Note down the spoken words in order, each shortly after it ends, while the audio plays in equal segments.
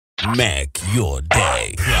Make your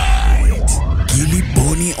day right.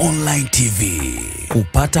 Giliboni Online TV.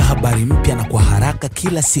 Kupata habari mpya na kwa haraka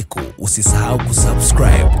kila siku, usisahau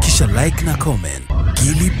kusubscribe kisha like na comment.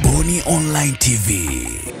 Giliboni Online TV.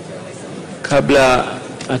 Kabla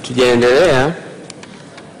hatujaendelea,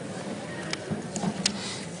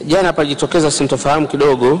 jana palijitokeza sintofahamu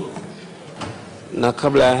kidogo, na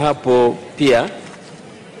kabla ya hapo pia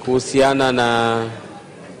kuhusiana na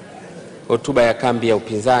hotuba ya kambi ya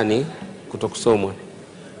upinzani kutokusomwa,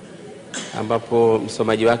 ambapo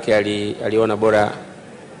msomaji wake aliona bora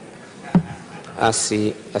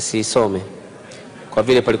asisome kwa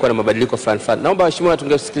vile palikuwa na mabadiliko fulani. Naomba waheshimiwa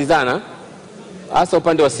tungesikilizana, hasa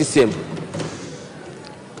upande wa CCM.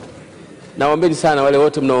 Naombeni sana wale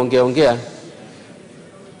wote mnaongea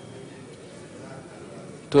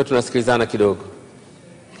tuwe tunasikilizana kidogo.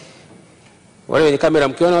 Wale wenye kamera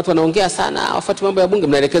mkiona watu wanaongea sana, wafuati mambo ya bunge,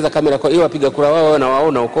 mnaelekeza kamera kwa hiyo wapiga kura wao na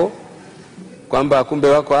waona huko kwamba kumbe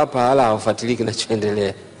wako hapa hala hawafuatilii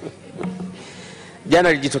kinachoendelea. Jana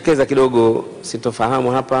alijitokeza kidogo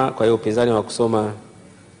sitofahamu hapa, kwa hiyo upinzani wa kusoma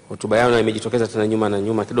hotuba yao, na imejitokeza tena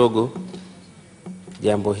nyuma kidogo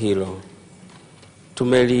jambo hilo.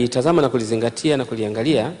 Tumelitazama na kulizingatia na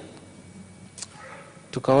kuliangalia,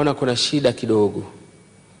 tukaona kuna shida kidogo.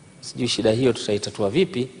 Sijui shida hiyo tutaitatua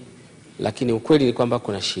vipi, lakini ukweli ni kwamba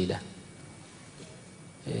kuna shida.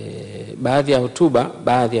 Baadhi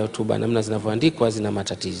ya hotuba namna zinavyoandikwa zina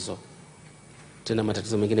matatizo. Tena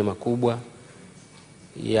matatizo mengine makubwa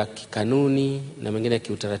ya kikanuni na mengine ya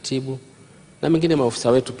kiutaratibu, na mengine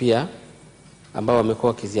maofisa wetu pia ambao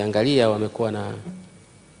wamekuwa wakiziangalia wamekuwa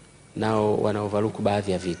nao wanaovaruku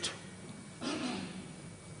baadhi ya vitu.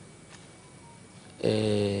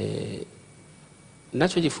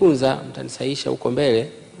 Ninachojifunza, mtanisahisha huko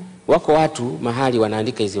mbele, wako watu mahali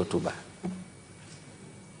wanaandika hizo hotuba,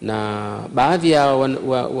 na baadhi ya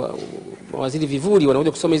waziri vivuli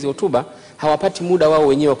wanakuja kusoma hizo hotuba, hawapati muda wao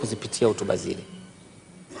wenyewe wa kuzipitia hotuba zile.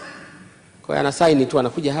 Kwa hiyo anasaini tu,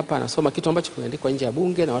 anakuja hapa anasoma kitu ambacho kimeandikwa nje ya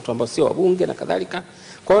bunge na watu ambao sio wa bunge na kadhalika.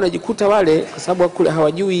 Kwa hiyo unajikuta wale, kwa sababu kule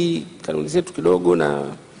hawajui kanuni zetu kidogo na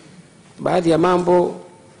baadhi ya mambo,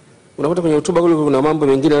 unakuta kwenye hotuba kule kuna mambo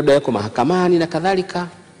mengine labda yako mahakamani na kadhalika.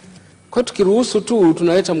 Kwa hiyo tukiruhusu tu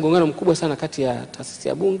tunaleta mgongano mkubwa sana kati ya taasisi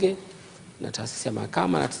ya bunge na taasisi ya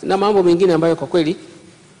mahakama na mambo mengine ambayo kwa kweli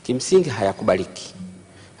kimsingi hayakubaliki.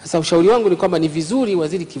 Sasa ushauri wangu ni kwamba ni vizuri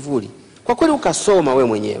waziri kivuli kwa kweli ukasoma we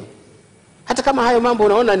mwenyewe. Hata kama hayo mambo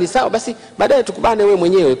unaona ni sawa, basi baadaye tukubane we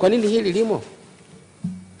mwenyewe kwa nini hili limo.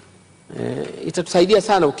 Itatusaidia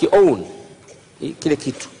sana ukiown kile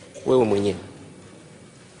kitu wewe mwenyewe.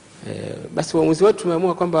 Basi uamuzi wetu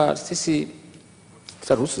tumeamua kwamba sisi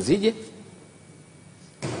tutaruhusu zije.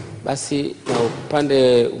 Basi na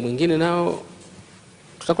upande mwingine nao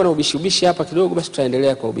tutakuwa na ubishi hapa kidogo, basi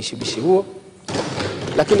tutaendelea kwa ubishi huo.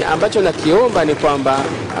 Lakini ambacho nakiomba ni kwamba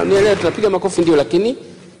nielewe, tunapiga makofi ndio, lakini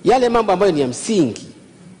yale mambo ambayo ni ya msingi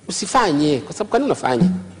usifanye, kwa sababu kwani unafanya?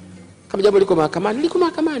 Kama jambo liko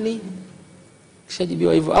mahakamani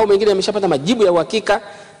kishajibiwa hivyo, au mengine yameshapata majibu ya uhakika,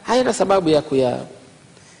 hayana sababu ya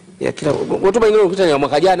kila hotuba nyingine ukutana ya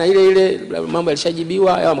mwaka jana ile mambo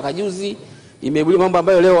yalishajibiwa, ya mwaka juzi imeibuliwa mambo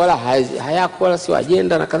ambayo leo wala hayako wala sio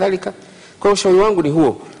agenda na kadhalika. Kwa hiyo ushauri wangu ni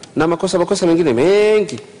huo, na makosa mengine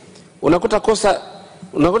mengi unakuta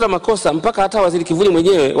makosa mpaka hata waziri kivuli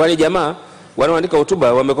mwenyewe, wale jamaa wanaoandika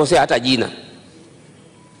hotuba wamekosea hata jina,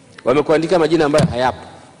 wamekuandika majina ambayo hayapo.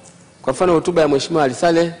 Kwa mfano hotuba ya mheshimiwa Ali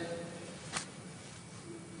Saleh,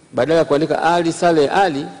 badala ya kuandika Ali Saleh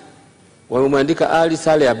Ali wamemwandika Ali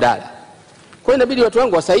Saleh Abdalla. Kwa hiyo inabidi watu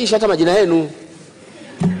wangu wasahihishe hata majina yenu.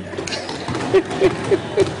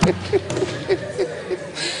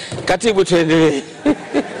 Katibu, tuendelee.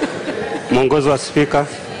 Mwongozo wa Spika.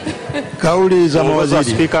 Kauli za mawaziri.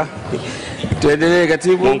 Spika. Tuendelee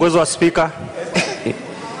katibu. Mwongozo wa Spika.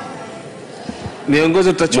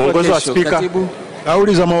 Miongozo tutachukua kesho katibu.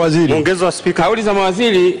 Kauli za mawaziri. Mwongozo wa Spika. Kauli za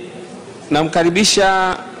mawaziri.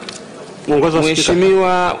 Namkaribisha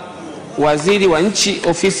Mheshimiwa Waziri wa Nchi,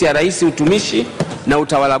 Ofisi ya Rais, Utumishi na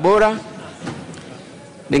Utawala Bora.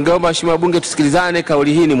 Ningeomba waheshimiwa bunge tusikilizane,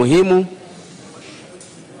 kauli hii ni muhimu.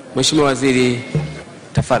 Mheshimiwa Waziri,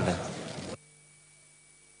 tafadhali.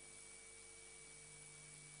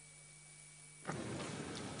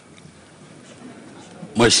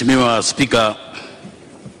 Mheshimiwa Spika,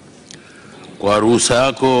 kwa ruhusa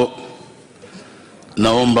yako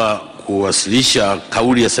naomba kuwasilisha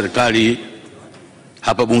kauli ya serikali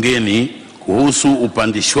hapa bungeni kuhusu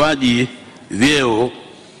upandishwaji vyeo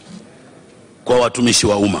kwa watumishi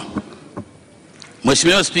wa umma.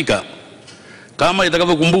 Mheshimiwa Spika, kama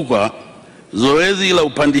itakavyokumbukwa, zoezi la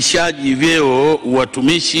upandishaji vyeo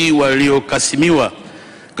watumishi waliokasimiwa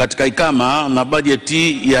katika ikama na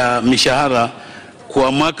bajeti ya mishahara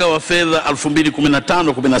kwa mwaka wa fedha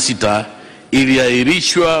 2015-16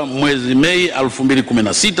 iliahirishwa mwezi Mei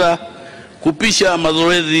 2016 kupisha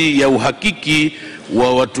mazoezi ya uhakiki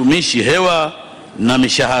wa watumishi hewa na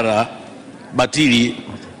mishahara batili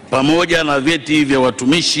pamoja na vyeti vya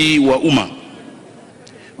watumishi wa umma.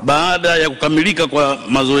 Baada ya kukamilika kwa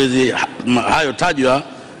mazoezi hayo tajwa,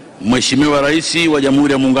 Mheshimiwa Rais wa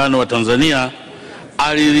Jamhuri ya Muungano wa Tanzania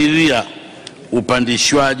aliridhia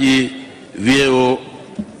upandishwaji vyeo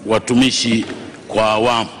watumishi kwa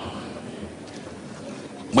awamu.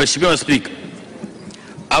 Mheshimiwa Spika,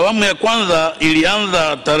 awamu ya kwanza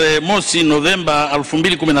ilianza tarehe mosi Novemba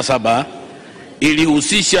 2017,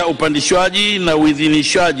 ilihusisha upandishwaji na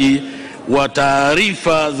uidhinishwaji wa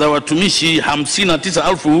taarifa za watumishi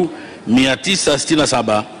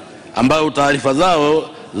 59,967 ambao taarifa zao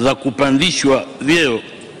za kupandishwa vyeo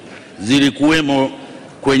zilikuwemo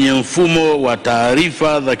kwenye mfumo wa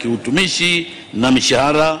taarifa za kiutumishi na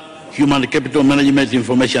mishahara Human Capital Management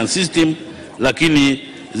Information System, lakini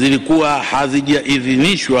zilikuwa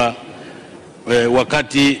hazijaidhinishwa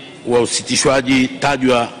wakati wa usitishwaji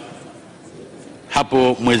tajwa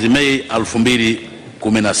hapo mwezi Mei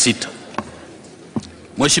 2016.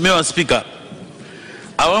 Mheshimiwa Spika,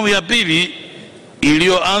 awamu ya pili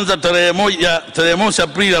iliyoanza tarehe mosi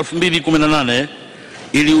Aprili 2018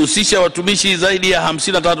 ilihusisha watumishi zaidi ya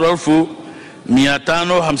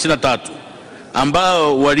 53,553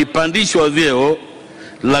 ambao walipandishwa vyeo,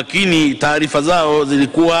 lakini taarifa zao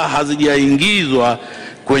zilikuwa hazijaingizwa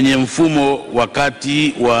kwenye mfumo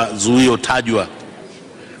wakati wa zuio tajwa.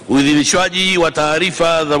 Uidhinishwaji wa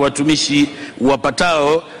taarifa za watumishi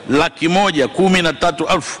wapatao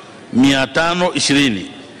 113,520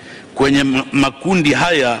 kwenye makundi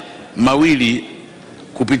haya mawili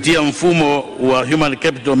kupitia mfumo wa Human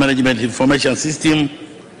Capital Management Information System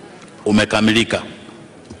umekamilika.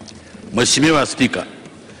 Mheshimiwa Spika,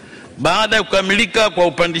 baada ya kukamilika kwa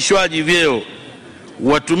upandishwaji vyeo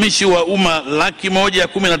watumishi wa umma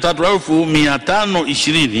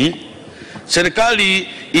 113,520, serikali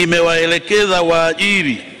imewaelekeza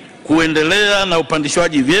waajiri kuendelea na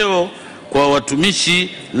upandishwaji vyeo kwa watumishi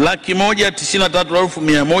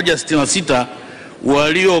 193,166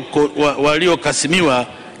 waliokasimiwa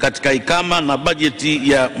katika ikama na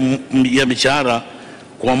bajeti ya mishahara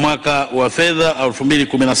kwa mwaka wa fedha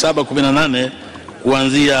 2017-18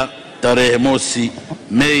 kuanzia tarehe mosi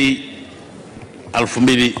Mei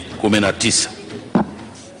 2019.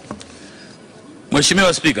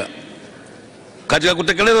 Mheshimiwa Spika, katika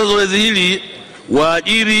kutekeleza zoezi hili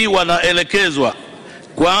waajiri wanaelekezwa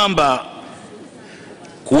kwamba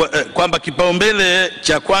kipaumbele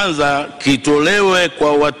cha kwanza kitolewe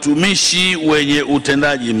kwa watumishi wenye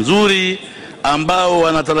utendaji mzuri ambao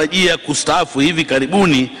wanatarajia kustaafu hivi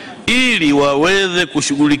karibuni ili waweze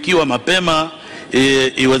kushughulikiwa mapema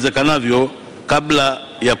iwezekanavyo kabla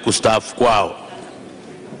ya kustaafu kwao.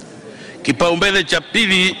 Kipaumbele cha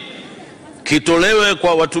pili kitolewe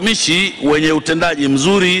kwa watumishi wenye utendaji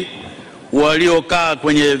mzuri waliokaa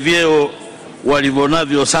kwenye vyeo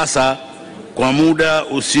walivyonavyo sasa kwa muda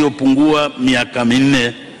usiopungua miaka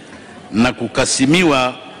 4 na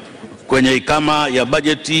kukasimiwa kwenye ikama ya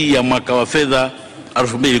bajeti ya mwaka wa fedha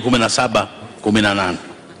 2017-18.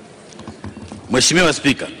 Mheshimiwa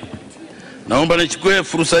Spika, naomba nichukue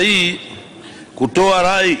fursa hii kutoa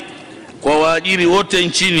rai kwa waajiri wote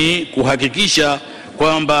nchini kuhakikisha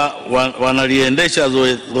kwamba wanaliendesha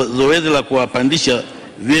zoezi la kuwapandisha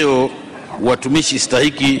vyeo watumishi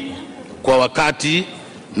stahiki kwa wakati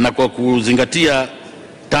na kwa kuzingatia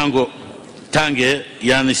tange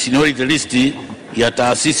yani seniority list ya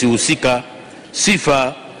taasisi husika,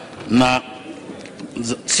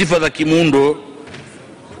 sifa za kimuundo,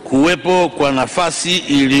 kuwepo kwa nafasi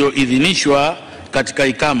iliyoidhinishwa katika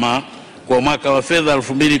ikama kwa mwaka wa fedha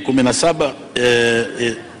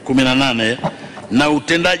 2017-18 na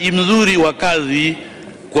utendaji mzuri wa kazi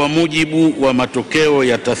kwa mujibu wa matokeo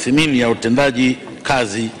ya tathmini ya utendaji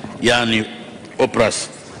kazi yani OPRAS.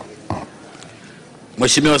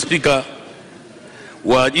 Mheshimiwa Spika,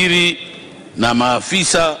 waajiri na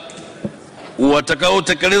maafisa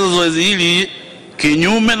watakaotekeleza zoezi hili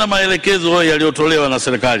kinyume na maelekezo yaliyotolewa na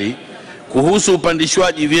serikali kuhusu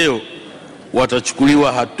upandishwaji vyeo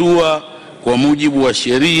watachukuliwa hatua kwa mujibu wa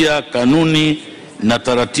sheria, kanuni na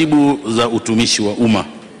taratibu za utumishi wa umma.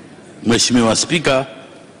 Mheshimiwa Spika,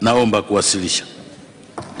 naomba kuwasilisha.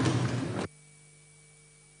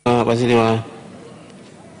 Waziri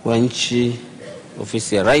wa Nchi,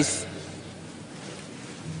 Ofisi ya Rais,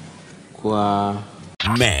 kwa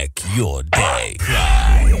Make your day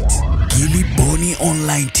right. Giliboni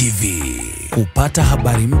Online TV. Kupata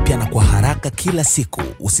habari mpya na kwa haraka kila siku,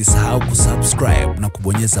 usisahau kusubscribe na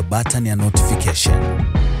kubonyeza button ya notification.